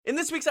In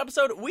this week's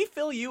episode, we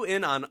fill you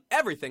in on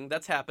everything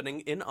that's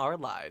happening in our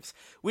lives.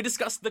 We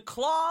discuss the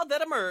claw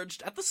that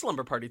emerged at the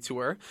Slumber Party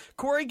Tour.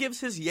 Corey gives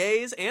his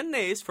yays and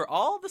nays for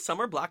all the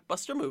summer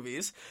blockbuster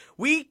movies.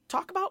 We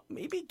talk about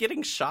maybe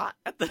getting shot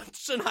at the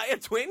Shania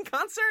Twain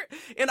concert.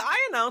 And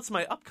I announce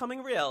my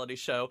upcoming reality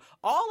show,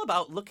 all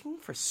about looking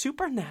for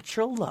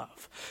supernatural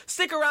love.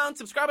 Stick around,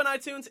 subscribe on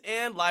iTunes,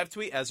 and live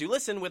tweet as you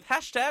listen with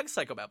hashtag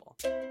Psychobabble.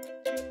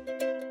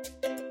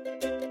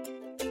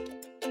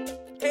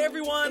 Hey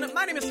everyone,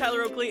 my name is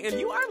Tyler Oakley, and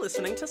you are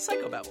listening to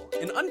Psychobabble,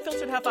 an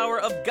unfiltered half hour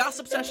of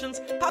gossip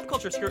sessions, pop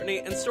culture scrutiny,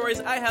 and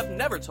stories I have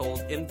never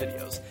told in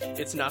videos.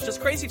 It's not just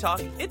crazy talk,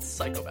 it's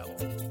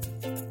Psychobabble.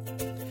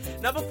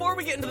 Now, before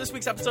we get into this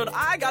week's episode,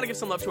 I gotta give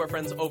some love to our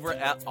friends over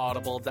at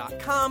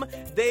Audible.com.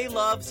 They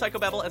love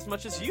Psychobabble as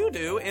much as you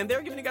do, and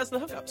they're giving you guys the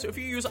hookup. So if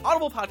you use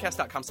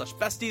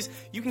audiblepodcast.com/besties,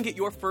 you can get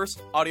your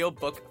first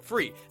audiobook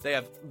free. They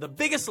have the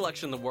biggest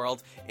selection in the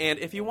world, and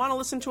if you want to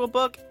listen to a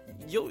book,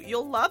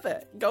 you'll love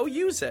it. Go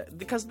use it,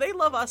 because they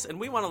love us, and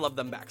we want to love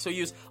them back. So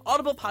use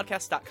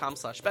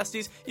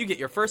audiblepodcast.com/besties. You get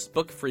your first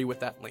book free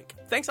with that link.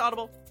 Thanks,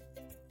 Audible.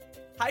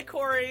 Hi,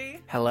 Corey.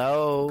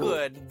 Hello.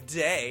 Good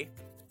day.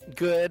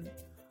 Good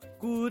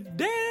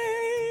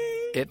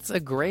day. It's a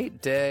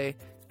great day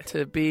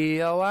to be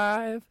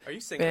alive. Are you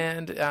singing?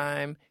 And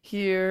I'm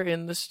here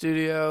in the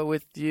studio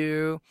with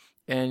you,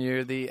 and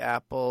you're the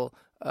apple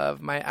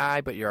of my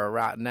eye, but you're a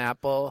rotten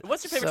apple.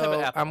 What's your favorite type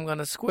of apple? I'm going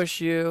to squish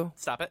you.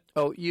 Stop it.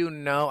 Oh, you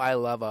know I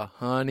love a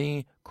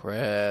Honey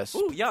Crisp.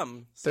 Ooh,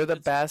 yum. They're the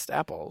It's best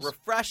apples.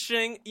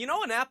 refreshing. You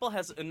know, an apple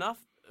has enough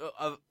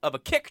of a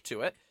kick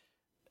to it.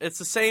 It's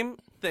the same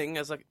thing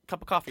as a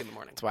cup of coffee in the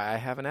morning. That's why I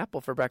have an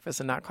apple for breakfast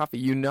and not coffee.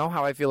 You know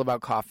how I feel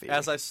about coffee.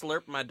 As I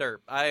slurp my derp,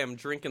 I am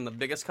drinking the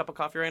biggest cup of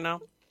coffee right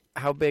now.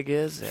 How big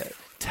is it?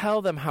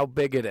 Tell them how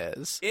big it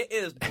is. It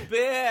is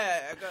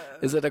big.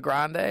 Is it a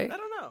grande? I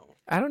don't know.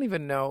 I don't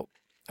even know.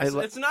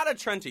 It's not a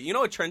Trenti. You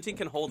know, a Trenti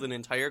can hold an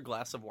entire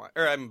glass of wine,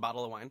 or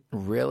bottle of wine.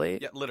 Really?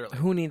 Yeah, literally.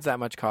 Who needs that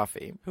much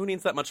coffee? Who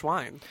needs that much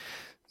wine?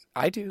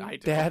 I do.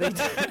 Daddy.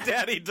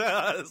 Daddy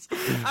does.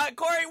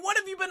 Corey, what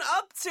have you been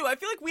up to? I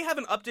feel like we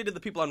haven't updated the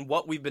people on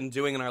what we've been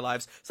doing in our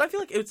lives, so I feel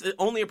like it's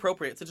only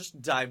appropriate to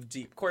just dive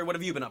deep. Corey, what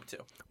have you been up to?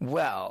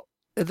 Well,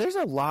 there's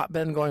a lot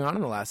been going on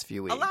in the last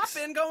few weeks. A lot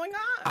been going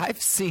on.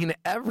 I've seen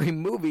every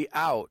movie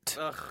out.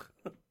 Ugh.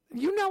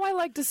 You know I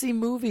like to see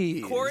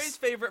movies. Corey's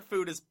favorite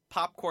food is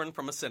popcorn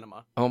from a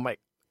cinema. Oh my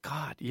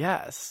God,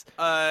 yes.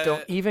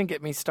 Don't even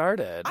get me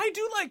started. I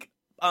do like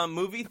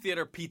movie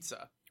theater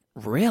pizza.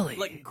 Really?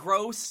 Like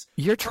gross.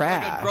 You're Like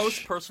trash. a gross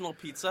personal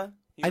pizza.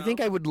 You I know? think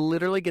I would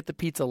literally get the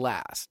pizza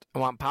last. I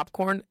want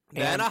popcorn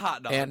Then a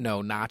hot dog. And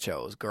no,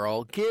 nachos,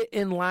 girl. Get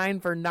in line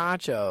for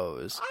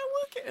nachos. I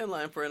would get in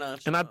line for a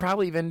nacho. And I'd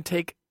probably even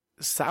take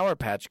Sour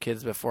Patch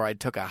Kids before I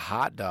took a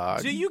hot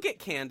dog. Do you get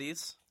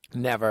candies?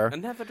 Never.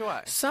 And never do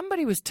I.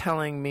 Somebody was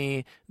telling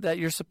me that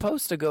you're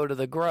supposed to go to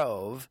the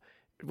Grove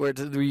where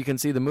you can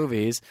see the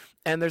movies,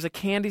 and there's a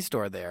candy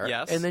store there.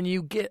 Yes. And then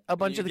you get a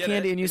bunch you of the get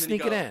candy it, and you and then you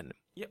sneak it go- in.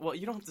 Yeah, well,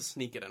 you don't have to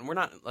sneak it in. We're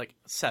not, like,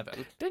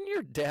 7. Didn't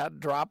your dad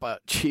drop a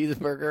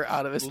cheeseburger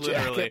out of his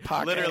jacket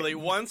pocket? Literally.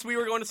 Once we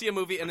were going to see a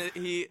movie, and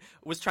he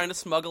was trying to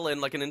smuggle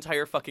in, like, an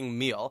entire fucking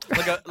meal.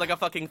 Like a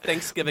fucking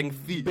Thanksgiving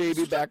feast.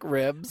 Baby back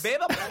ribs.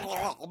 Baby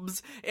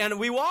ribs. And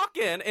we walk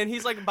in, and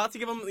he's, like, about to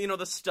give him,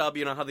 the stub.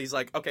 You know how he's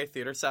like, okay,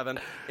 theater 7.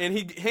 And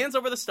he hands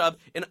over the stub,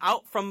 and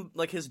out from,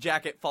 like, his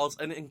jacket falls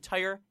an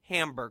entire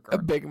hamburger. A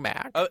Big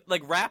Mac.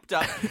 Like, wrapped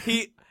up.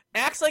 He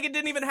acts like it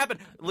didn't even happen.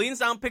 Leans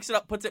down, picks it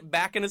up, puts it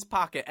back in his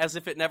pocket as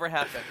if it never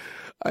happened.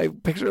 I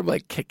picture him,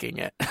 like, kicking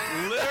it.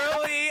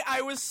 Literally,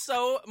 I was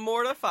so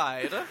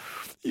mortified.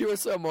 You were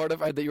so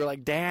mortified that you were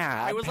like,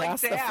 Dad, I was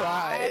pass like, the Dad,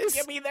 fries.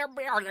 give me their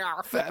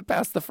burger.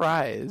 Pass the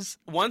fries.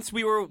 Once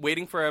we were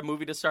waiting for a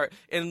movie to start,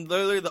 and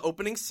literally the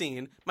opening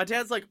scene, my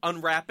dad's like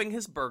unwrapping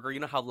his burger.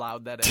 You know how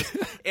loud that is.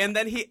 and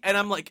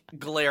I'm like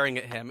glaring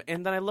at him,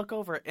 and then I look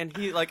over, and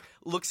he like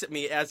looks at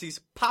me as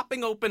he's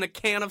popping open a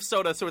can of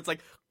soda. So it's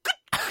like.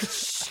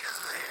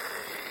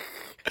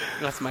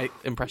 That's my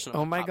impression of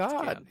Oh my popped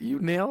God, can. you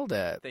nailed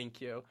it.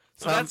 Thank you.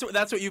 So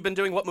that's what you've been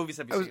doing. What movies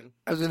have you seen?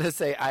 I was going to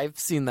say, I've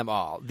seen them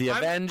all. The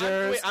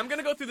Avengers. I'm going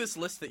to go through this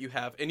list that you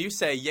have, and you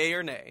say yay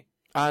or nay.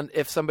 On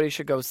if somebody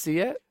should go see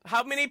it.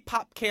 How many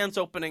pop cans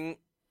opening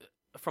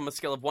from a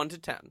scale of 1 to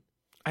 10?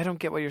 I don't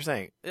get what you're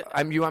saying.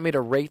 You want me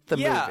to rate the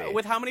movie? Yeah,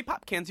 with how many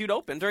pop cans you'd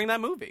open during that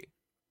movie.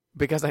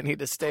 Because I need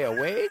to stay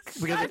awake? I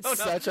Because don't it's know.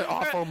 such an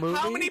awful movie?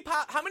 How many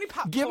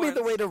pop Give me the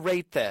corns? way to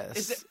rate this.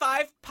 Is it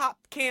 5 pop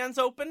cans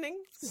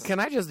openings? Can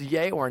I just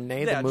yay or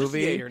nay Yeah, the movie?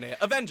 just yay or nay.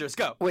 Avengers,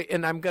 go. Wait,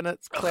 and I'm going to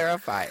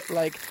clarify.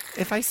 Like,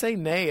 if I say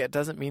nay, it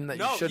doesn't mean that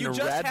No, you shouldn't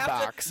red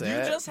box it.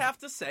 You just have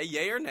to say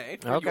yay or nay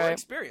for your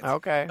experience.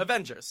 Okay.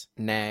 Avengers.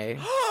 Nay.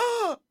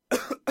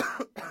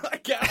 I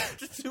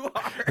gasped too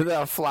hard.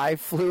 The fly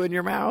flew in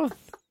your mouth?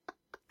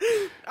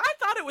 I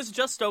thought it was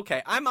just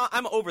okay. I'm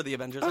over the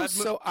Avengers. Oh,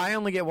 so I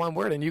only get one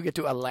word and you get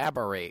to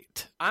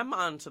elaborate. I'm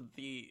on to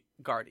the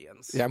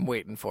Guardians. Yeah, I'm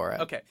waiting for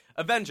it. Okay.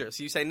 Avengers.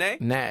 You say nay?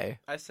 Nay.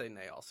 I say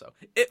nay also.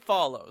 It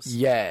Follows.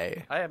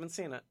 Yay. I haven't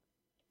seen it.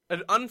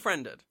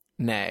 Unfriended.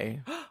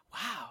 Nay.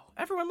 Wow.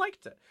 Everyone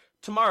liked it.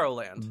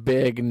 Tomorrowland.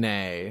 Big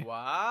nay.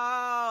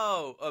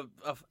 Wow.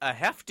 A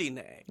hefty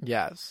nay.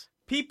 Yes.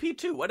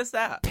 PP2. What is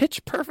that?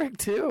 Pitch Perfect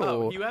 2.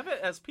 Oh, you have it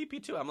as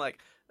PP2. I'm like,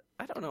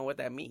 I don't know what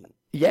that means.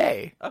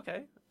 Yay.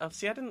 Okay.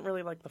 See, I didn't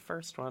really like the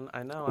first one.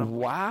 I know.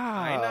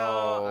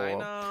 Wow. I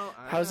know.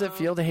 How does it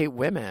feel to hate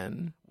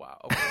women? Wow.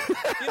 Okay.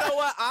 You know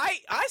what?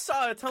 I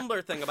saw a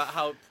Tumblr thing about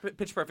how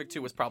Pitch Perfect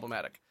 2 was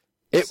problematic.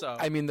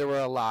 I mean, there were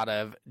a lot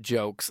of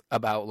jokes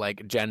about,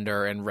 like,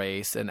 gender and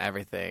race and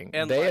everything.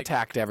 And they like,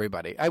 attacked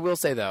everybody. I will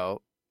say,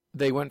 though,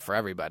 they went for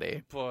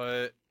everybody.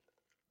 But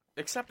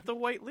except the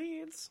white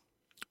leads.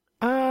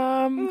 They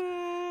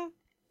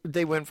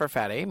went for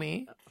Fat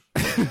Amy.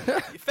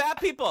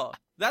 Fat people.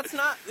 That's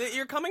not...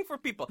 You're coming for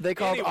people. They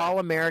called all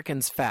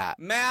Americans fat.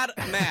 Mad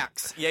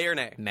Max. Yay or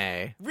nay?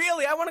 Nay.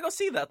 Really? I want to go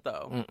see that,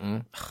 though.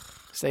 Mm-mm.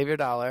 Save your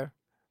 $1.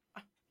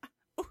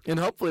 And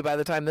hopefully by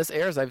the time this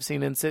airs, I've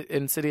seen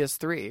Insidious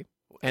 3.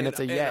 And it's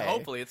a yay. And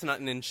hopefully it's not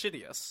an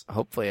Insidious.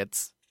 Hopefully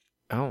it's...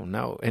 Oh,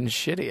 no.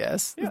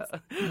 Insidious? Yeah.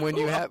 When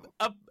you have...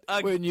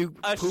 when you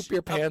poop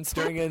your pants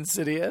during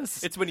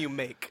Insidious? It's when you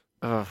make.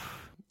 Ugh.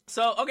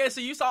 So, okay, so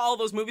you saw all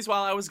those movies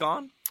while I was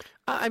gone?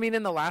 I mean,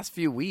 in the last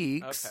few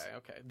weeks.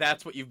 Okay.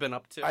 That's what you've been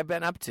up to. I've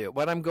been up to.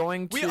 What I'm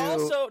going to... We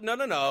also...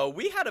 No.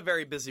 We had a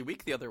very busy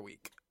week the other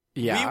week.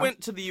 Yeah. We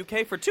went to the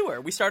UK for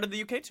tour. We started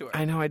the UK tour.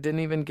 I know. I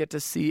didn't even get to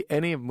see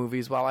any of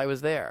movies while I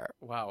was there.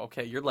 Wow,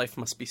 okay. Your life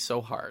must be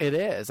so hard. It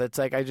is. It's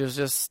like I just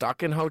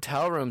stuck in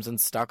hotel rooms and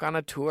stuck on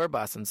a tour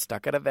bus and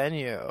stuck at a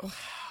venue. Wow,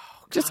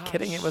 just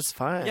kidding. It was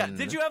fun. Yeah.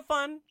 Did you have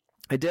fun?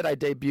 I did. I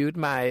debuted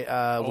my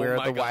Where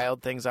the God.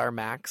 Wild Things Are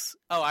Max.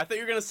 Oh, I thought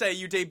you were going to say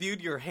you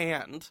debuted your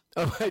hand.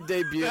 Oh, I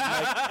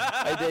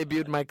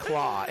debuted my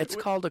claw. It's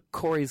called a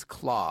Corey's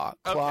Claw.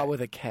 Claw with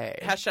a K.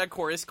 Hashtag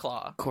Corey's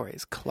Claw.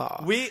 Corey's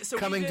Claw.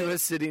 Coming to a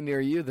city near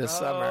you this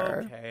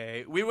summer.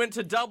 Okay. We went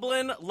to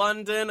Dublin,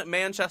 London,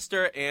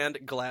 Manchester, and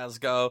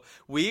Glasgow.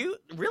 We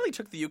really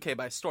took the UK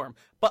by storm.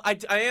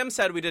 But I am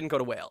sad we didn't go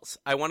to Wales.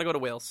 I want to go to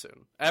Wales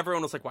soon.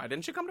 Everyone was like, why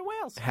didn't you come to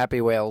Wales?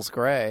 Happy Wales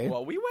Grey.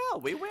 Well, we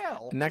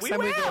will. Next time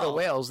we go to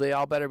Wales, they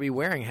all better be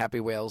wearing Happy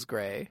Wales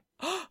Grey.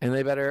 And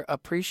they better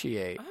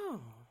appreciate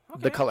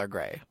the color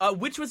gray.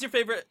 Which was your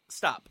favorite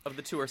stop of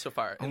the tour so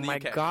far in the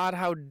UK? Oh, my God,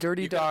 how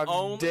dirty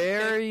dog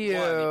dare you. You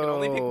can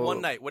only pick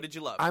one night. What did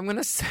you love? I'm going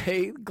to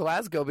say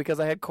Glasgow because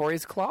I had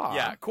Corey's Claw.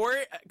 Yeah,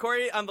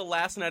 Corey on the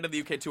last night of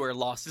the UK tour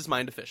lost his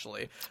mind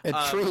officially.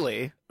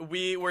 Truly.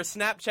 We were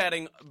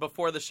Snapchatting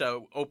before the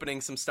show,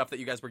 opening some stuff that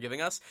you guys were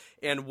giving us,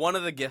 and one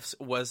of the gifts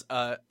was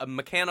a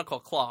mechanical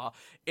claw.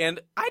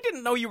 And I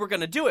didn't know you were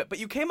going to do it, but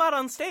you came out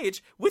on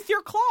stage with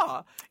your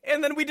claw,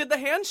 and then we did the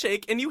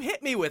handshake, and you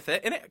hit me with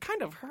it, and it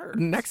kind of hurt.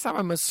 Next time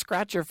I'm going to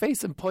scratch your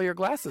face and pull your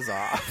glasses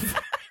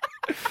off.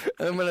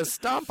 And I'm going to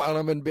stomp on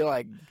them and be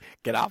like,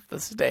 get off the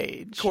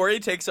stage. Corey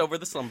takes over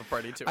the slumber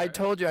party tour. I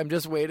told you, I'm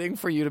just waiting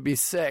for you to be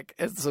sick,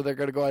 and so they're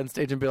going to go on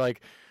stage and be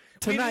like,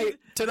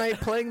 Tonight,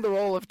 playing the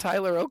role of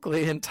Tyler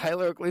Oakley in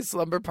Tyler Oakley's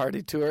Slumber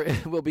Party Tour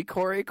will be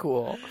Corey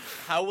Cool.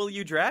 How will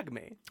you drag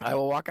me? I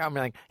will walk out and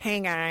be like, hey,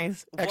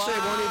 guys. Actually,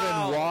 I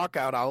won't even walk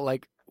out. I'll,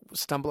 like,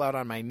 stumble out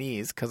on my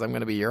knees because I'm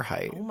going to be your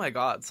height. Oh, my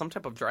God. Some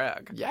type of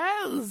drag.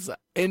 Yes.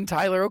 In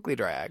Tyler Oakley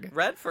drag.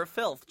 Red for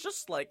filth.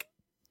 Just like...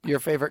 Your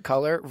favorite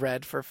color?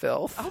 Red for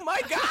filth. Oh,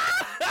 my God.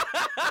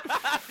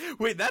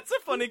 Wait, that's a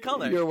funny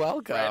color. You're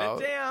welcome. Write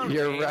it down.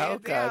 You're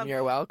welcome.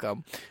 You're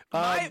welcome.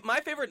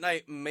 My favorite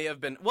night may have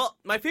been... Well,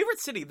 my favorite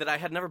city that I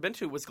had never been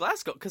to was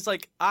Glasgow, because,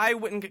 like, I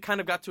went and kind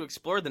of got to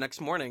explore the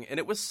next morning, and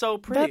it was so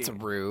pretty. That's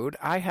rude.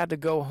 I had to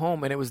go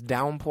home, and it was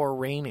downpour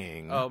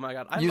raining. Oh, my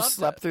God. You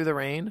slept through the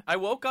rain? I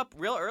woke up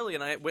real early,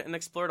 and I went and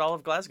explored all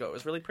of Glasgow. It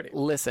was really pretty.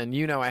 Listen,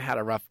 you know I had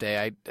a rough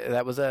day.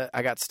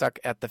 I got stuck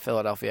at the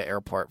Philadelphia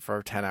airport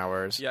for 10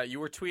 hours. Yeah, you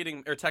were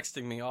tweeting or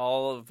texting me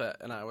all of it,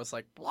 and I was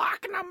like,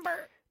 block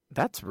number.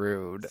 That's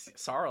rude.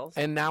 Sarles.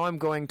 And now I'm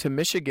going to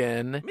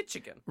Michigan.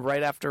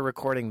 Right after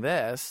recording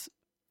this.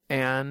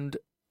 And...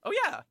 Oh,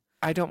 yeah.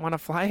 I don't want to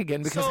fly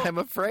again because I'm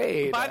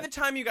afraid. By the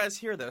time you guys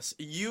hear this,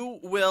 you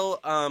will...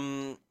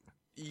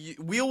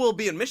 we will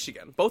be in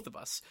Michigan, both of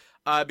us,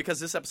 because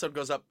this episode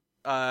goes up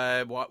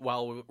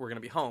while we're going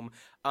to be home.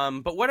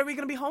 But what are we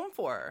going to be home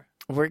for?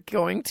 We're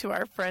going to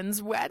our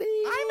friend's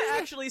wedding. I'm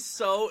actually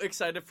so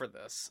excited for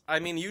this. I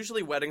mean,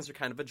 usually weddings are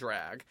kind of a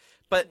drag,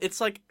 but it's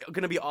like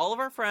going to be all of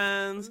our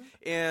friends.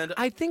 And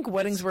I think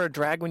weddings were a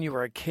drag when you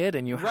were a kid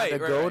and you had to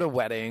go to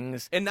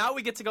weddings. And now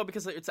we get to go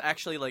because it's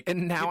actually like...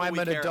 And now I'm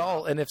an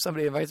adult, and if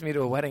somebody invites me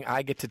to a wedding,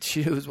 I get to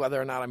choose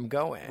whether or not I'm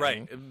going.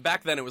 Right.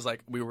 Back then it was like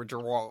we were...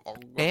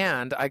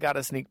 And I got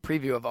a sneak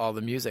preview of all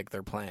the music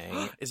they're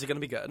playing. Is it going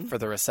to be good? For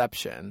the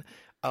reception.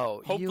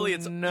 Oh, hopefully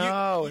it's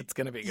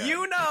going to be good.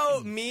 You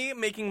know me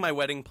making my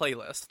wedding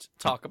playlist.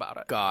 Talk about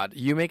it. God,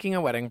 you making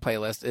a wedding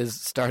playlist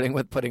is starting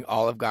with putting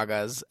all of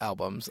Gaga's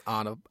albums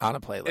on a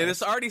playlist. And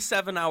it's already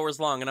 7 hours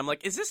long, and I'm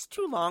like, is this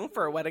too long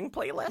for a wedding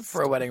playlist?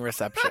 For a wedding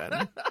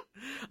reception.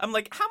 I'm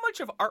like, how much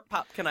of art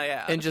pop can I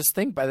add? And just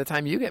think, by the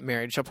time you get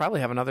married, she'll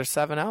probably have another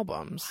 7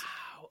 albums.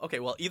 Wow. okay,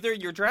 well, either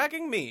you're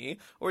dragging me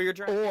or you're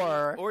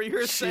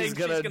she's saying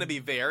she's going to be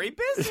very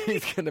busy.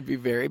 She's going to be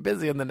very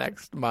busy in the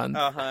next month.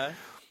 Uh-huh.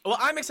 Well,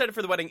 I'm excited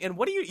for the wedding. And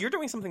you're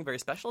doing something very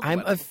special at the I'm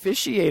wedding.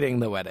 officiating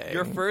the wedding.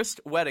 Your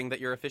first wedding that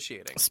you're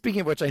officiating.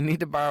 Speaking of which, I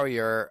need to borrow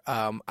your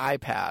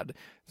iPad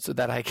so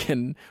that I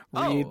can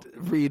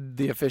read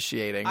the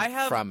officiating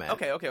from it.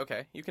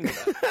 Okay. You can do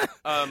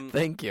that.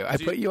 Thank you. I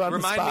put you on the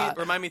spot.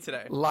 Remind me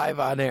today. Live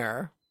on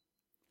air.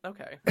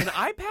 Okay. An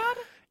iPad?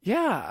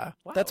 Yeah.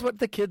 Wow. That's what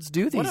the kids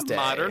do these days. What a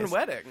modern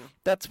wedding.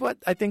 That's what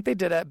I think they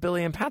did at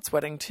Billy and Pat's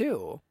wedding,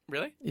 too.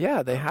 Really?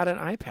 Yeah, they had an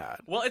iPad.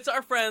 Well, it's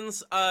our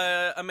friends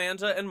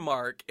Amanda and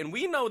Mark, and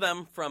we know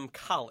them from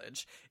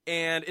college.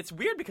 And it's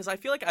weird because I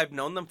feel like I've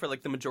known them for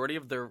like the majority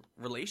of their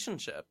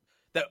relationship.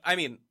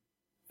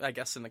 I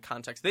guess in the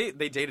context, they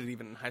dated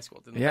even in high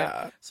school, didn't they?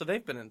 Yeah. So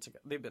they've been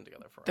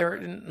together forever. They're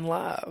in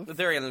love.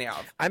 They're in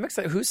love. I'm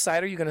excited. Whose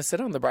side are you going to sit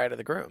on, the bride or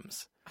the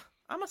groom's?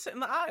 I'm going to sit in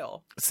the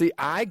aisle. See,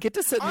 I get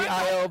to sit in the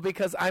aisle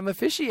because I'm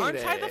officiating.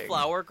 Aren't I the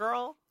flower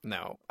girl?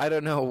 No. I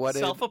don't know what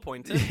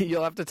Self-appointed?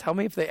 You'll have to tell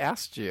me if they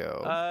asked you.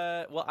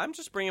 Well, I'm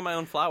just bringing my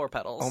own flower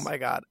petals. Oh, my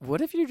God.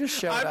 What if you just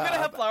showed up? I'm going to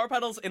have flower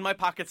petals in my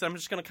pockets, and I'm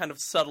just going to kind of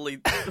subtly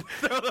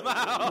throw them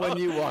out. When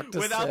you walk to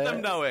without sit.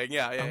 them knowing.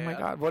 Yeah. Oh, my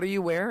God. What are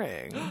you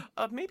wearing?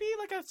 Maybe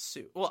like a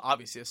suit. Well,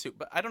 obviously a suit,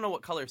 but I don't know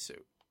what color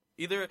suit.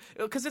 Either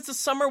because it's a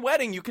summer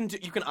wedding, you can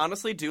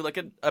honestly do like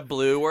a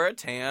blue or a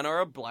tan or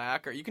a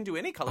black, or you can do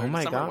any color in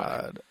a summer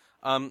wedding.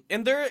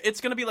 And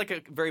it's going to be like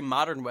a very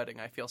modern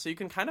wedding, I feel, so you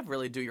can kind of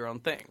really do your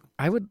own thing.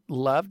 I would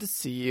love to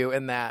see you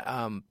in that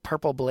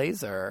purple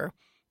blazer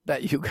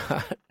that you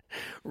got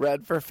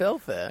red for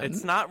filth in.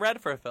 It's not red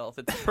for filth,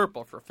 it's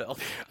purple for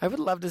filth. I would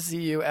love to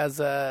see you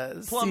as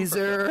a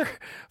Caesar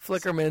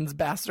Flickerman's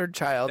bastard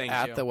child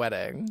at the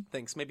wedding.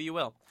 Thanks, maybe you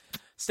will.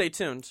 Stay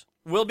tuned.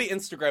 We'll be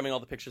Instagramming all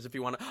the pictures if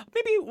you want to.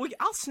 Maybe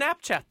I'll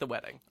Snapchat the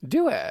wedding.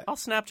 Do it. I'll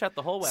Snapchat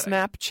the whole wedding.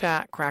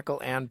 Snapchat,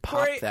 crackle, and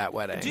pop Corey, that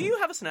wedding. Do you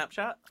have a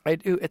Snapchat? I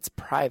do. It's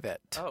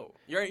private. Oh,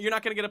 you're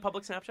not going to get a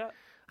public Snapchat?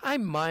 I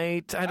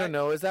might. I don't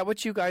know. Is that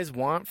what you guys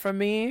want from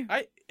me?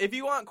 If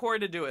you want Corey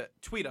to do it,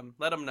 tweet him.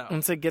 Let him know.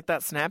 And say, get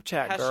that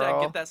Snapchat, girl.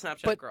 Hashtag get that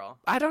Snapchat, girl.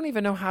 I don't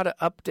even know how to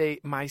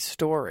update my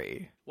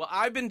story. Well,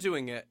 I've been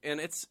doing it, and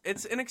it's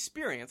an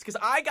experience because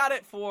I got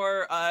it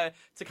for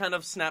to kind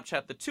of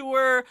Snapchat the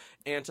tour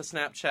and to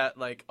Snapchat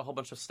like a whole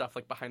bunch of stuff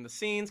like behind the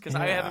scenes because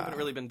I haven't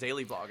really been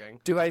daily vlogging.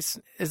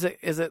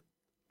 Is it?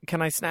 Can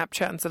I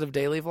Snapchat instead of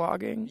daily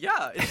vlogging?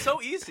 Yeah, it's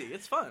so easy.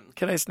 It's fun.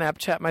 Can I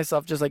Snapchat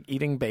myself just like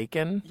eating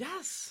bacon?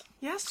 Yes,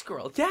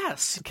 girl.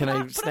 Yes. Can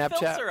I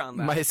Snapchat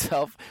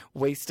myself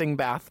wasting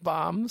bath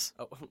bombs?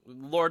 Oh,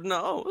 Lord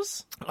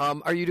knows.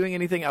 Are you doing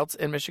anything else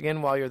in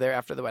Michigan while you're there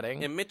after the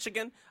wedding? In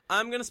Michigan,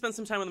 I'm going to spend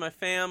some time with my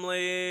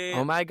family.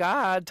 Oh, my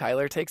God.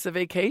 Tyler takes a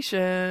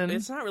vacation.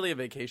 It's not really a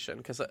vacation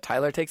because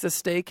Tyler takes a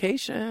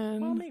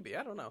staycation. Well, maybe.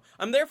 I don't know.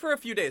 I'm there for a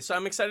few days, so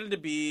I'm excited to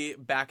be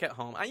back at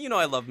home. I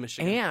love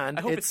Michigan. And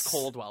I hope it's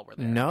cold while we're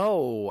there.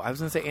 No. I was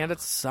going to say, and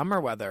it's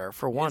summer weather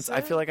for once.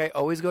 I feel like I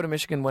always go to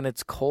Michigan when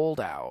it's cold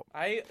out.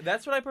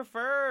 That's what I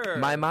prefer.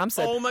 My mom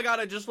said... Oh, my God.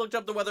 I just looked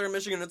up the weather in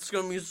Michigan. It's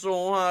going to be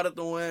so hot at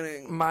the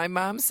wedding. My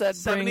mom said...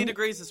 70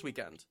 degrees this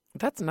weekend.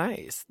 That's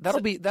nice.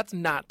 That's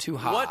not too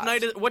hot.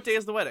 What day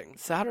is the wedding?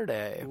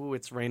 Saturday. Ooh,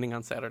 it's raining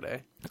on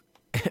Saturday.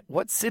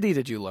 What city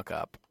did you look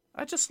up?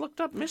 I just looked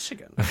up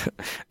Michigan.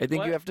 I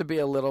think you have to be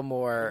a little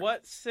more...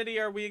 What city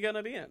are we going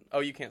to be in?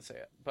 Oh, you can't say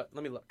it, but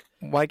let me look.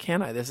 Why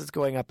can't I? This is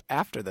going up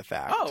after the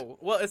fact. Oh,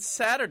 well, it's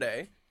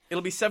Saturday.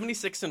 It'll be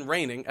 76 and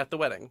raining at the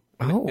wedding.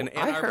 In Ann Arbor,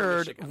 I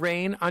heard Michigan.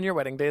 Rain on your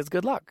wedding day is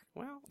good luck.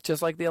 Well,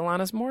 just like the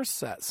Alanis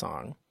Morissette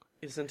song.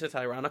 Isn't it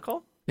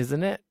ironical?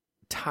 Isn't it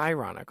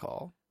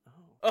tyrannical?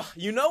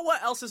 You know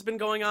what else has been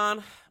going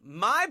on?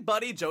 My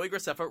buddy Joey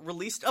Graceffa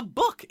released a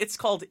book. It's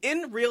called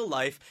In Real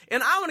Life,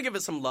 and I want to give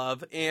it some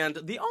love, and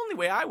the only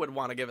way I would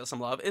want to give it some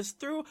love is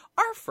through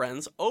our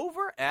friends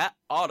over at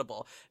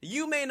Audible.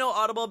 You may know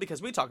Audible because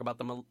we talk about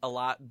them a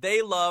lot.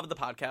 They love the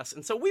podcast,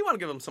 and so we want to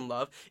give them some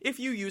love. If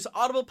you use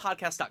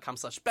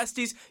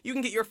audiblepodcast.com/besties, you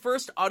can get your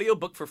first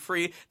audiobook for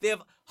free. They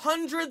have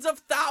hundreds of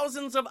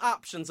thousands of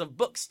options of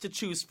books to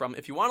choose from.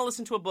 If you want to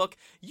listen to a book,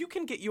 you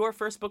can get your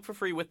first book for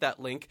free with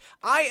that link.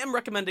 I am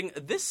recommending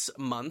this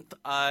month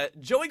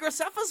Joey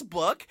Graceffa's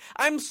book.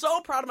 I'm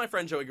so proud of my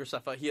friend Joey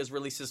Graceffa. He has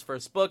released his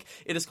first book.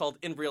 It is called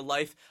In Real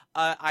Life.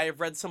 I have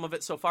read some of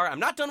it so far. I'm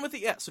not done with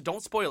it yet, so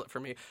don't spoil it for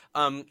me.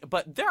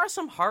 But there are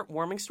some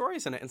heartwarming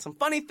stories in it and some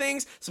funny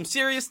things, some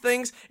serious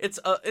things. It's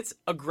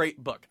a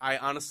great book.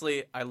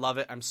 I love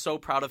it. I'm so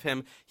proud of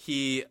him.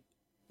 I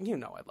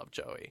love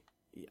Joey.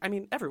 I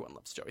mean, everyone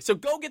loves Joey. So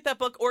go get that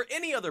book or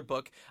any other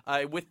book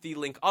with the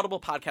link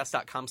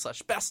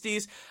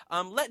audiblepodcast.com/besties.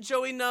 Let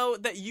Joey know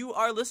that you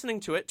are listening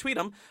to it. Tweet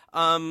him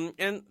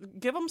and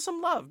give him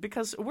some love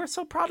because we're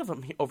so proud of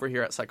him over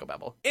here at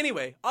Psychobabble.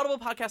 Anyway,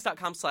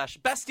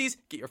 audiblepodcast.com/besties.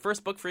 Get your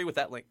first book free with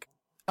that link.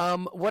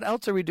 What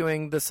else are we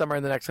doing this summer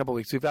in the next couple of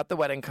weeks? We've got the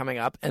wedding coming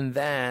up, and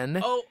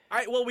then... Oh, All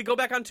right, well, we go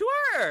back on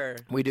tour.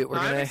 We do.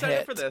 I'm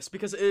excited for this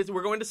because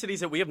we're going to cities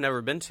that we have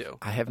never been to.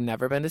 I have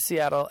never been to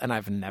Seattle, and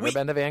I've never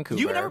been to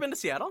Vancouver. You've never been to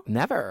Seattle?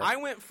 Never. I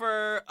went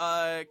for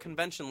a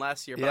convention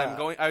last year,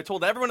 but I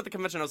told everyone at the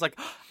convention, I was like,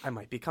 oh, I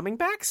might be coming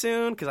back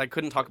soon because I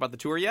couldn't talk about the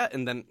tour yet,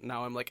 and then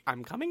now I'm like,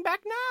 I'm coming back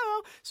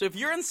now. So if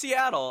you're in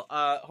Seattle,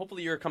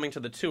 hopefully you're coming to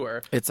the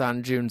tour. It's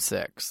on June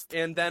 6th.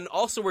 And then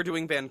also we're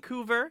doing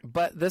Vancouver.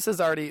 But this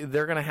is already,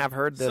 they're going to have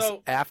heard this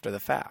after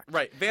the fact.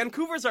 Right.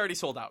 Vancouver's already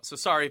sold out, so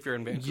sorry if you're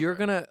in Vancouver. You're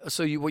going to,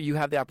 so you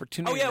have the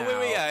opportunity now.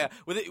 Yeah.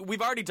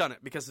 We've already done it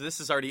because this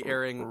is already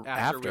airing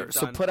after.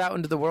 So put out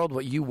into the world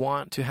what you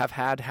want to have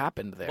had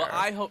happened there. Well,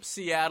 I hope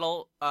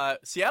Seattle's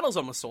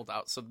almost sold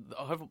out, so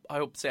I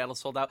hope Seattle's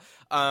sold out.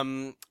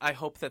 I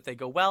hope that they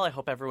go well. I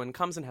hope everyone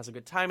comes and has a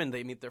good time and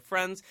they meet their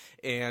friends,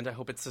 and I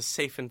hope it's a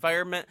safe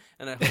environment,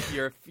 and I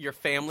hope your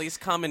families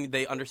come and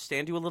they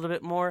understand you a little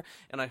bit more,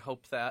 and I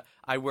hope that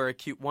I wear a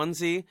cute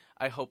onesie.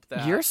 I hope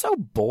that... You're so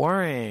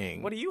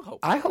boring. What do you hope?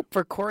 I hope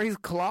for Corey's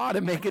Claw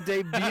to make a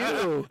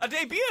debut. A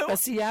debut? A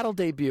Seattle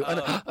debut.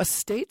 A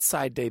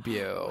stateside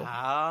debut.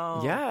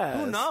 Wow. Yes.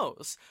 Who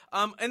knows?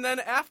 And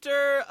then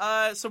after,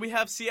 so we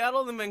have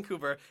Seattle and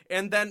Vancouver,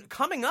 and then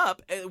coming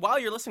up, while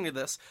you're listening to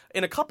this,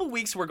 in a couple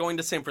weeks we're going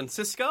to San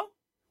Francisco,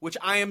 which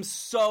I am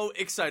so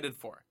excited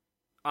for.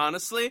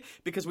 Honestly,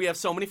 because we have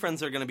so many friends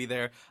that are going to be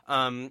there,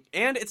 and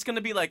it's going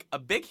to be like a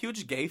big,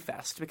 huge gay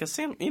fest because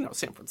San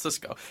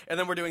Francisco. And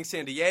then we're doing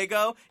San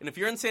Diego, and if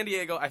you're in San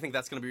Diego, I think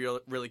that's going to be a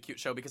really cute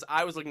show because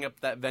I was looking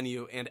up that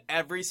venue, and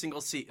every single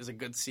seat is a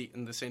good seat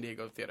in the San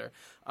Diego theater.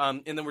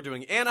 And then we're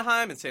doing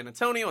Anaheim and San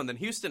Antonio, and then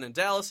Houston and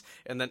Dallas,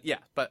 and then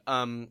but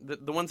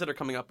the ones that are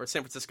coming up are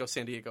San Francisco,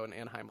 San Diego, and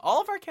Anaheim.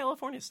 All of our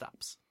California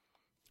stops.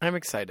 I'm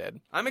excited.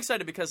 I'm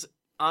excited because...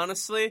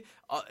 honestly,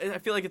 I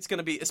feel like it's going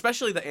to be,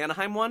 especially the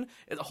Anaheim one,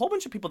 a whole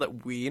bunch of people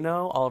that we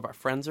know. All of our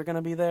friends are going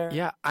to be there.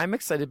 Yeah, I'm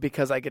excited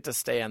because I get to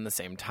stay on the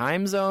same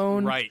time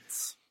zone. Right.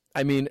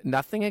 I mean,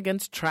 nothing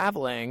against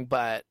traveling,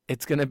 but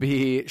it's going to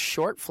be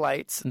short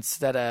flights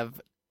instead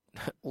of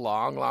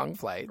long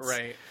flights.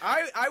 Right.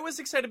 I was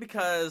excited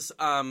because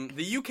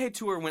the UK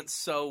tour went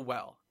so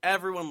well.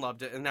 Everyone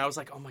loved it, and I was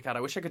like, oh my god, I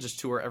wish I could just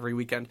tour every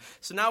weekend.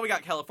 So now we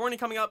got California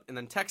coming up, and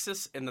then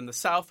Texas, and then the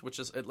South, which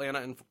is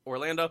Atlanta and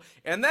Orlando,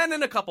 and then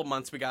in a couple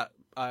months we got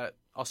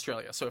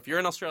Australia. So if you're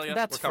in Australia,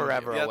 that's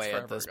forever away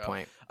forever at this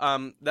point.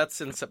 That's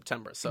in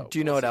September. So do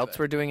you know what else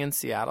we're doing in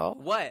Seattle?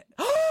 What?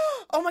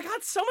 Oh my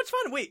god, so much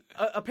fun! Wait,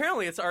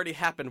 apparently it's already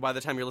happened by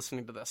the time you're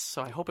listening to this,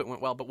 so I hope it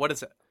went well. But what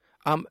is it?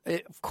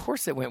 Of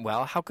course it went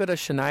well. How could a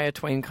Shania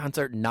Twain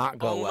concert not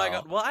go well? Oh my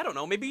god. Well, I don't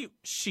know. Maybe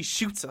she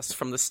shoots us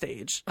from the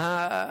stage.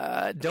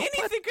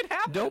 Anything could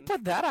happen. Don't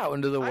put that out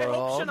into the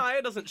world. I hope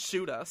Shania doesn't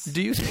shoot us.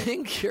 Do you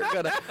think you're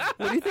gonna?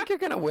 What do you think you're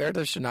gonna wear to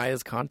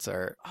Shania's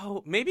concert?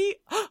 Oh, maybe.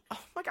 Oh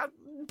my god,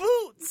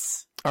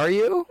 boots. Are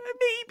you?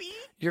 Maybe.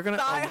 You're gonna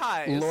thigh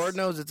highs. Lord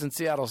knows it's in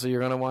Seattle, so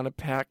you're gonna want to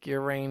pack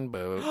your rain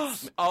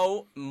boots.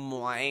 Oh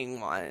my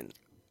god.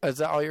 Is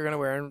that all you're going to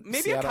wear in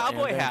Maybe Seattle a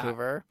cowboy and hat.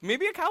 Vancouver?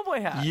 Maybe a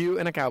cowboy hat. You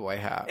in a cowboy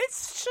hat.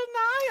 It's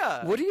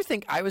Shania. What do you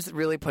think? I was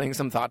really putting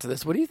some thought to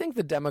this. What do you think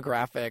the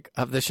demographic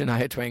of the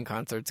Shania Twain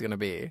concert's going to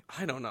be?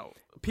 I don't know.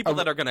 People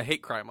that are going to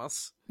hate crime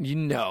us.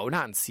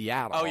 Not in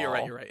Seattle. Oh, you're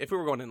right. If we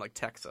were going in like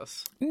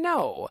Texas.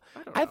 No.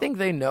 I think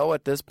they know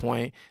at this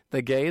point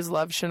the gays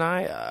love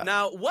Shania.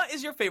 Now, what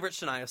is your favorite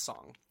Shania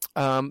song?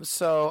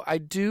 So I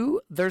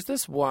do. There's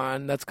this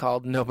one that's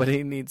called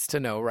Nobody Needs to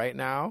Know Right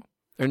Now.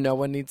 Or No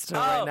One Needs to Know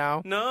Right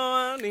Now.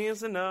 No one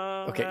needs to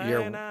know. Okay,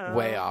 you're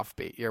way off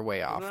beat. You're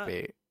way off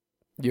beat.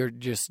 You're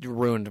just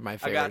ruined my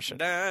favorite shit.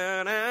 Boy,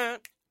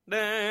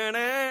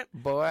 I've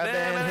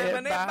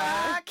been hit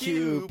by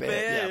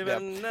Cupid.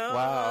 Yep.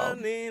 Wow.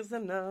 Needs to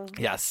know.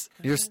 Yes,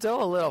 you're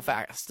still a little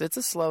fast. It's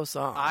a slow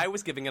song. I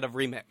was giving it a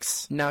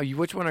remix. Now,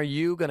 which one are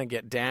you gonna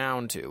get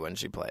down to when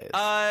she plays?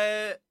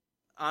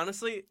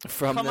 Honestly,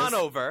 come on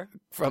over.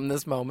 From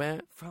this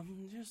moment?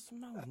 From just a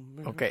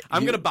moment. Okay.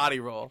 I'm going to body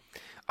roll.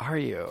 Are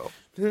you?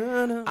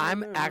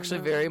 I'm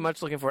actually very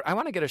much looking forward. I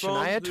want to get a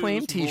Shania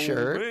Twain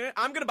t-shirt.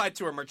 I'm going to buy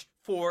tour merch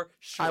for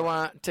sure. I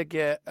want to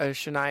get a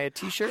Shania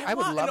t-shirt. I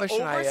would love a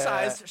Shania.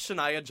 Oversized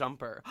Shania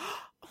jumper.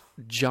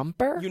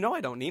 Jumper? You know I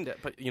don't need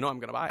it, but you know I'm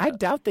going to buy it. I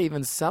doubt they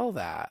even sell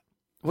that.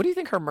 What do you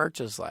think her merch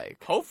is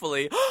like?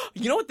 Hopefully.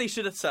 You know what they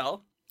should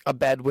sell? A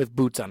bed with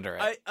boots under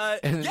it.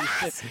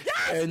 Yes!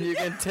 And you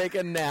can take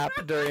a nap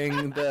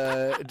during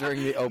the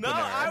opener. No,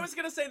 I was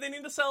going to say they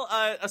need to sell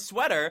a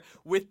sweater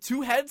with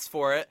two heads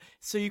for it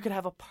so you could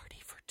have a party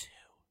for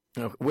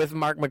two. With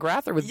Mark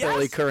McGrath or with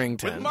Billy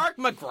Currington? With Mark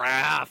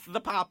McGrath, the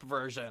pop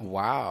version.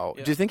 Wow.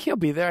 Yeah. Do you think he'll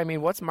be there? I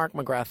mean, what's Mark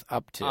McGrath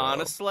up to?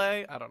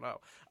 Honestly, I don't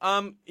know.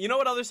 You know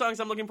what other songs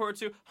I'm looking forward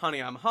to?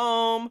 Honey, I'm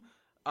Home.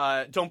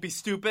 Don't Be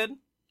Stupid.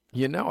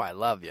 You know I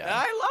love you.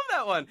 I love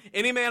that one.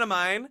 Any Man of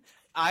Mine.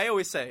 I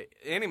always say,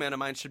 Any Man of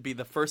Mine should be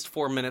the first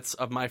 4 minutes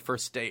of my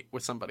first date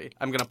with somebody.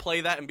 I'm going to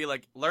play that and be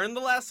like, learn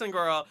the lesson,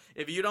 girl.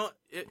 If you don't,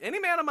 Any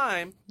Man of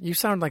Mine. You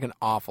sound like an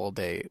awful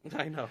date.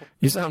 I know.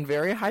 You sound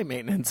very high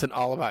maintenance and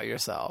all about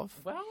yourself.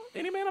 Well,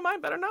 Any Man of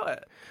Mine better know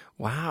it.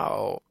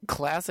 Wow.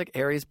 Classic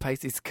Aries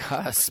Pisces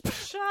cusp.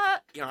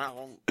 Shut.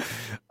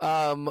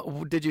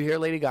 Did you hear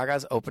Lady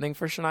Gaga's opening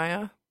for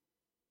Shania?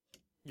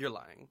 You're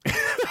lying.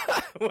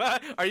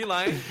 What? Are you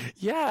lying?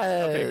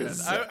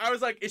 Yes. Okay, I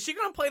was like, is she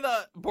going to play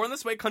the Born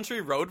This Way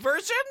Country Road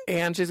version?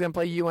 And she's going to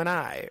play You and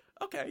I.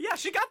 Okay, yeah,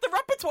 she got the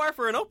repertoire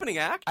for an opening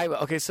act.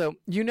 Okay, so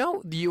you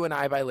know You and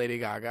I by Lady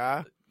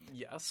Gaga?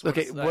 Yes.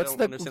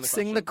 What's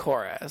sing the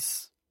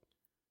chorus.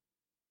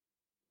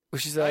 Where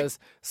she says,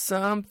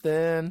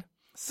 something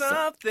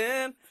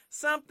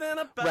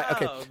about. Right,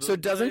 okay. So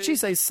doesn't she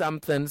say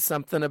something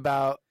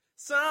about.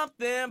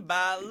 Something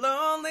about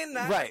lonely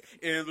nights. Right.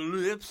 And the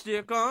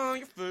lipstick on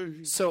your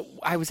face. So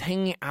I was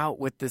hanging out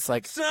with this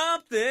like.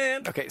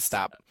 Something. Okay,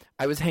 stop.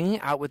 I was hanging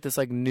out with this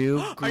like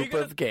new group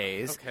of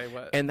gays. Okay,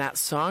 what? And that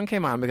song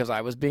came on because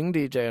I was being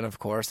DJ, and of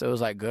course it was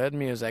like good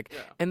music.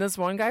 Yeah. And this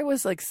one guy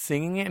was like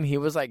singing it, and he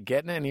was like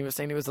getting it, and he was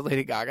saying he was a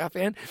Lady Gaga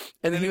fan.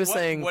 And then he was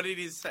saying, what did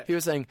he say? He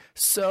was saying,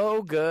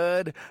 so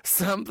good,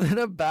 something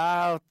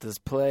about this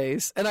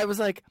place. And I was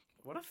like,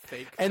 what a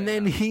fake And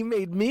then he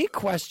made me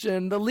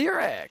question the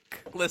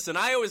lyric. Listen,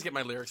 I always get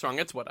my lyrics wrong.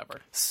 It's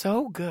whatever.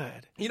 So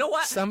good. You know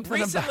what?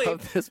 Something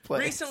about this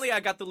place. Recently, I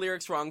got the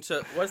lyrics wrong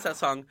to, what's that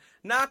song?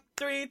 Knock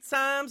 3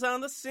 times on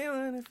the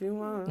ceiling if you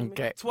want me.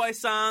 Okay.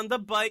 Twice on the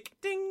bike,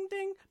 ding,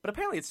 ding. But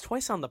apparently it's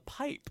twice on the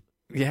pipe.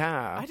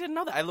 Yeah. I didn't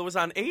know that. I was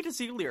on A to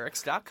Z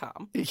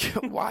lyrics.com.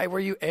 Why were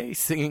you A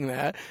singing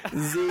that?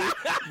 Z,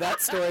 that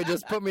story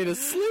just put me to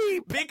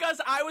sleep. Because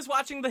I was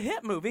watching the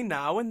hit movie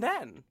Now and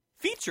Then,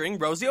 featuring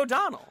Rosie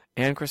O'Donnell.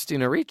 And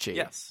Christina Ricci.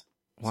 Yes.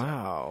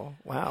 Wow.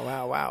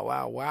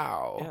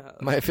 Wow. Yeah.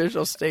 My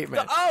official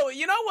statement.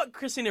 You know what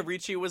Christina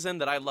Ricci was in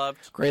that I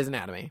loved? Grey's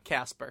Anatomy.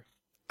 Casper.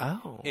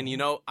 Oh. And you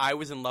know, I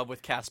was in love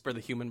with Casper,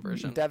 the human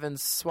version. Devin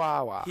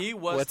Sawa. He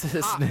was What's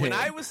his hot. name? When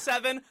I was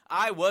 7,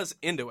 I was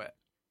into it.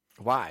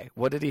 Why?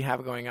 What did he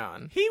have going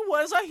on? He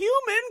was a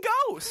human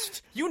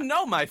ghost. You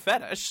know my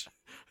fetish.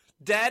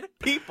 Dead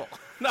people.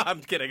 No,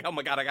 I'm kidding. Oh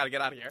my God, I gotta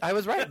get out of here. I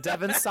was right.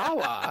 Devin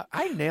Sawa.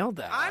 I nailed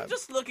that. I'm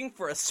just looking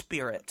for a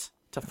spirit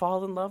to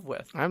fall in love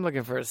with. I'm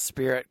looking for a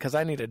spirit because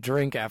I need a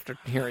drink after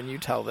hearing you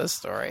tell this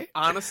story.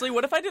 Honestly,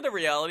 what if I did a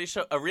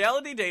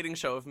reality dating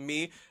show of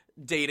me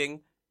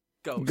dating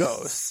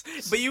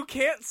ghosts? But you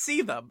can't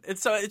see them. And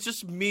so it's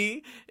just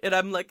me, and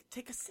I'm like,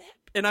 take a sip.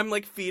 And I'm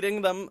like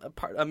feeding them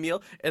a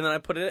meal, and then I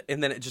put it,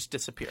 and then it just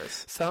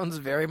disappears. Sounds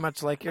very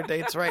much like your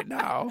dates right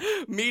now.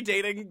 Me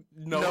dating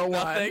No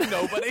nothing, one.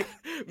 nobody.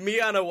 Me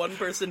on a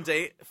one-person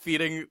date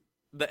feeding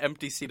the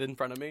empty seat in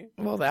front of me.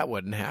 Well, that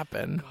wouldn't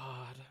happen.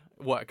 God.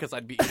 What, because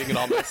I'd be eating it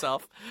all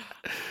myself?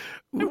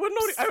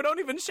 I don't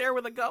even share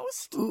with a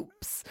ghost.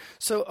 Oops.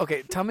 So,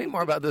 okay, tell me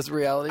more about this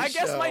reality show. I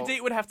guess my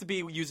date would have to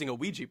be using a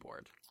Ouija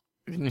board.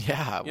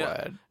 Yeah, it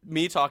would.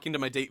 Me talking to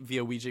my date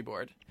via Ouija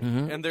board.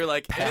 Mm-hmm. And they're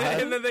like,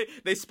 and then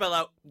they spell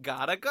out,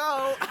 gotta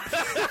go.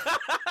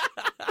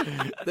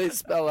 They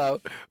spell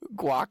out,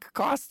 guac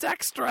costs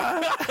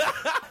extra.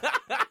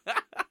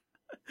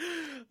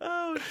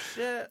 Oh,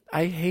 shit.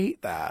 I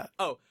hate that.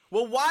 Oh,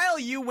 well, while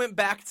you went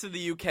back to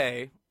the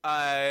UK,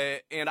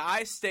 and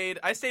I stayed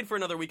for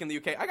another week in the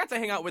UK, I got to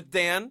hang out with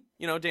Dan.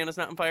 You know, Dan is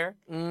Not on Fire.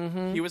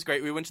 Mm-hmm. He was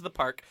great. We went to the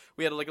park.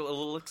 We had like a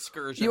little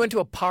excursion. You went to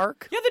a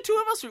park? Yeah, the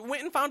two of us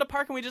went and found a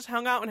park, and we just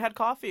hung out and had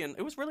coffee, and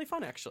it was really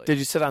fun, actually. Did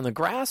you sit on the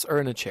grass or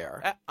in a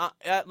chair?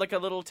 At like a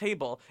little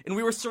table, and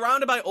we were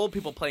surrounded by old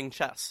people playing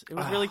chess. It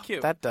was really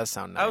cute. That does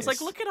sound nice. I was like,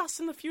 look at us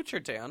in the future,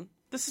 Dan.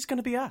 This is going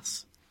to be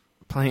us.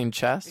 Playing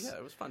chess? Yeah,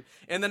 it was fun.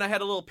 And then I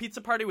had a little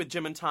pizza party with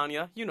Jim and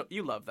Tanya. You know,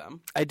 you love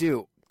them. I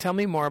do. Tell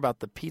me more about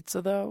the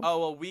pizza, though. Oh,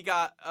 well, we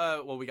got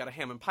a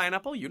ham and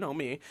pineapple. You know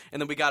me.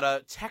 And then we got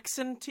a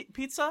Texan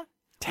pizza.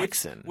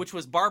 Texan? Which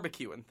was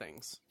barbecue and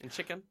things. And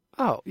chicken.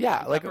 Oh,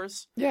 yeah. And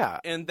peppers. Yeah.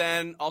 And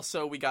then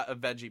also we got a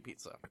veggie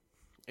pizza.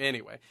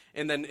 Anyway.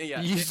 And then,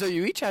 yeah. So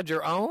you each had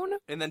your own?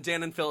 And then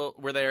Dan and Phil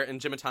were there, and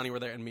Jim and Tanya were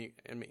there, and me.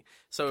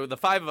 So the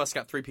 5 of us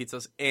got 3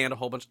 pizzas and a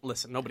whole bunch.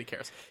 Listen, nobody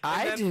cares.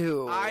 I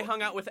do. I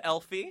hung out with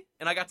Elfie,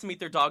 and I got to meet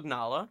their dog,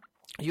 Nala.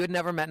 You had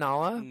never met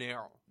Nala?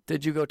 No.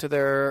 Did you go to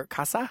their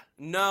casa?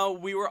 No,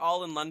 we were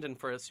all in London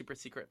for a super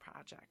secret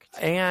project.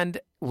 And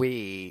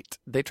wait,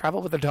 they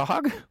travel with a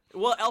dog?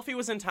 Well, Elfie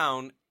was in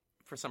town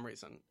for some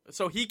reason.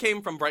 So he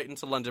came from Brighton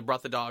to London,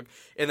 brought the dog,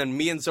 and then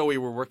me and Zoe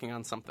were working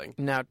on something.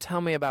 Now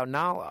tell me about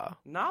Nala.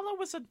 Nala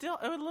was a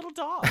little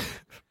dog.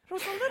 It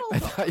was a little I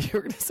dog. thought you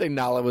were going to say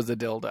Nala was a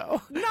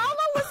dildo.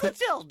 Nala was a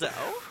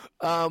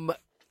dildo.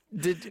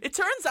 It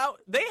turns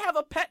out they have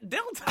a pet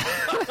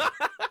dildo.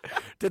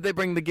 Did they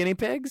bring the guinea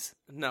pigs?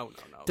 No.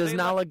 Does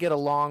Nala get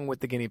along with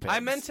the guinea pigs? I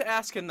meant to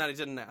ask him that. I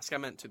didn't ask. I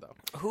meant to, though.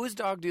 Whose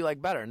dog do you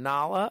like better,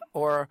 Nala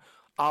or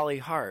Ollie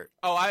Hart.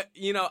 Oh,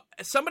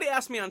 somebody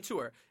asked me on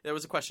tour. There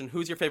was a question: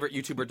 who's your favorite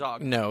YouTuber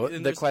dog? No,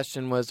 the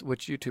question was,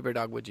 which YouTuber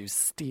dog would you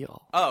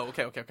steal? Oh,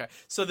 okay.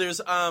 So there's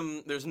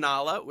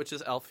Nala, which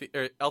is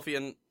Elfie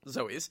and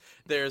Zoe's.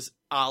 There's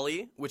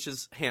Ollie, which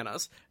is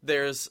Hannah's.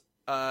 There's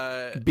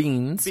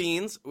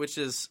Beans, which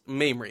is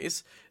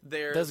Mamrie's.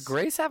 Does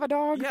Grace have a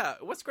dog? Yeah.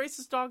 What's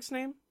Grace's dog's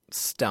name?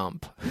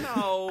 Stump.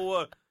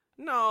 No.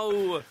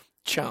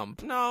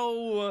 Chump.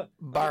 No.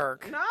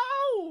 Bark.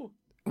 No.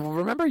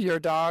 Remember your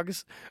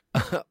dogs?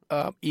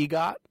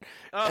 EGOT,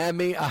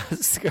 Emmy,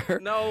 Oscar,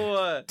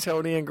 No.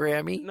 Tony, and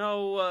Grammy.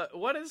 No.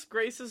 What is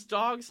Grace's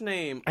dog's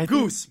name?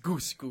 Goose.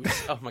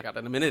 Oh my God,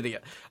 I'm an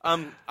idiot.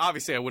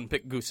 Obviously I wouldn't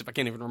pick Goose if I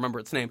can't even remember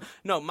its name.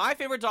 No, my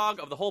favorite dog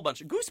of the whole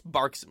bunch. Goose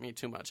barks at me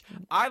too much.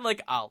 I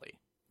like Ollie.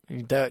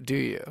 Do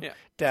you? Yeah.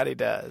 Daddy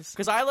does.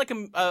 Because I like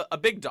a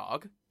big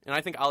dog, and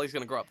I think Ollie's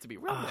going to grow up to be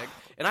real big.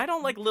 And I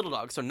don't like little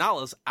dogs, so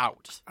Nala's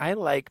out. I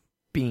like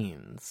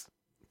Beans.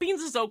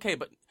 Beans is okay,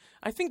 but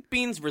I think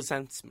Beans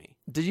resents me.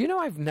 Did you know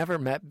I've never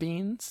met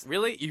Beans?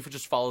 Really? You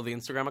just follow the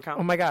Instagram account?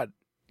 Oh my God.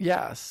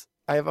 Yes.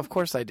 Of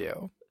course I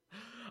do.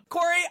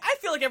 Corey, I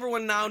feel like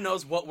everyone now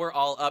knows what we're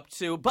all up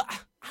to, but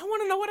I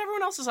want to know what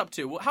everyone else is up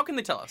to. How can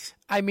they tell us?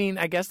 I mean,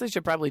 I guess they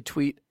should probably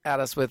tweet at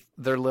us with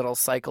their little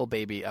cycle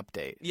baby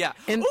update. Yeah.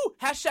 And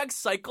hashtag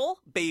cycle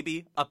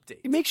baby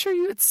update. Make sure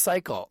it's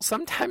cycle.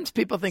 Sometimes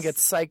people think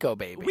it's psycho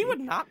baby. We would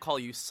not call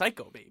you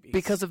psycho baby.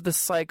 Because of the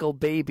cycle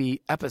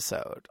baby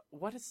episode.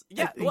 What is...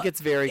 Yeah, it gets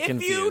very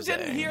confusing.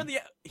 If you didn't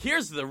hear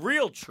here's the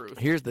real truth.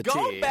 Here's the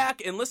Go tea.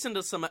 back and listen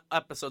to some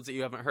episodes that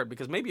you haven't heard,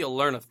 because maybe you'll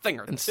learn a thing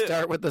or two. And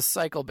start with the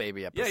cycle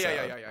baby episode.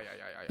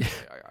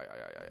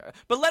 Yeah.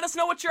 But let us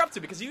know what you're up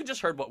to, because you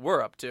just heard what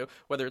we're up to,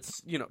 whether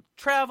it's,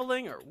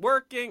 traveling or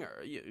working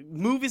or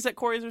movies that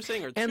Corey's are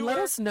seeing or And tour. let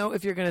us know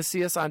if you're going to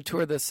see us on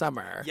tour this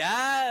summer.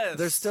 Yes.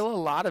 There's still a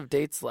lot of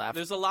dates left.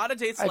 There's a lot of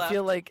dates left. I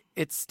feel like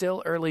it's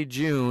still early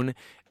June,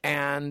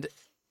 and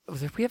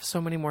we have so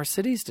many more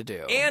cities to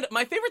do. And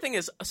my favorite thing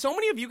is, so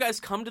many of you guys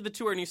come to the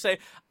tour and you say,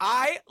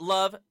 I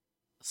love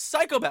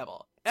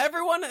Psychobabble.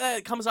 Everyone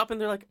comes up and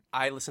they're like,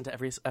 I listen to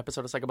every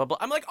episode of Psychobabble.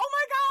 I'm like, oh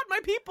my God,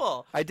 my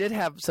people. I did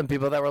have some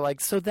people that were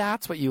like, so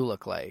that's what you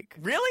look like.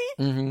 Really?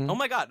 Mm-hmm. Oh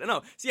my God.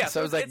 No. So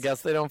I was like,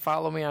 guess they don't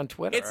follow me on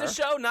Twitter. It's a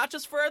show not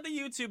just for the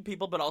YouTube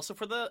people, but also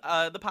for the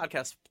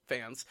podcast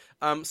fans.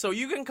 So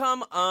you can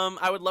come.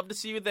 I would love to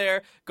see you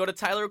there. Go to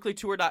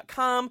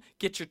TylerOakleyTour.com,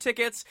 get your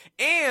tickets,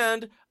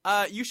 and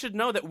you should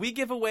know that we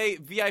give away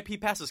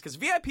VIP passes, because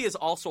VIP is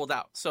all sold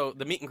out, so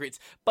the meet and greets.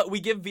 But we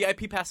give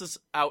VIP passes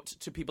out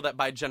to people that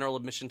buy general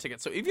admission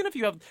tickets. So even if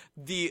you have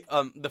the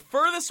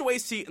furthest away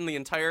seat in the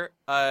entire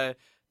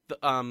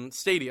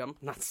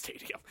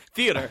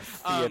theater,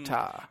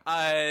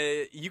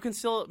 you can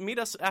still meet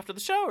us after the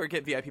show or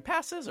get VIP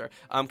passes, or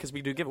because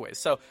we do giveaways.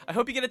 So I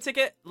hope you get a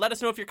ticket. Let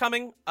us know if you're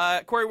coming.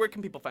 Corey, where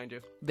can people find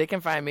you? They can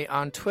find me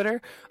on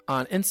Twitter,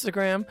 on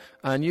Instagram,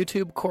 on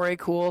YouTube, Corey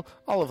Cool,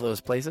 all of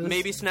those places.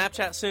 Maybe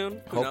Snapchat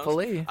soon. Who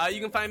Hopefully. knows?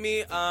 You can find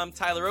me,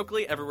 Tyler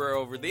Oakley, everywhere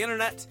over the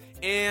internet.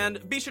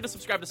 And be sure to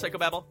subscribe to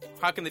Psychobabble.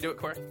 How can they do it,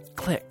 Corey?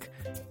 Click.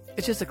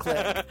 It's just a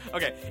click.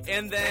 Okay,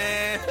 and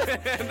then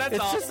that's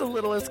all. It's just the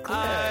littlest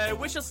click.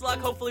 Wish us luck.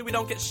 Hopefully we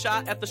don't get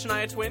shot at the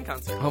Shania Twain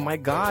concert. Oh my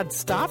God,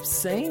 stop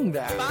saying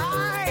that.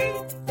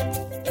 Bye!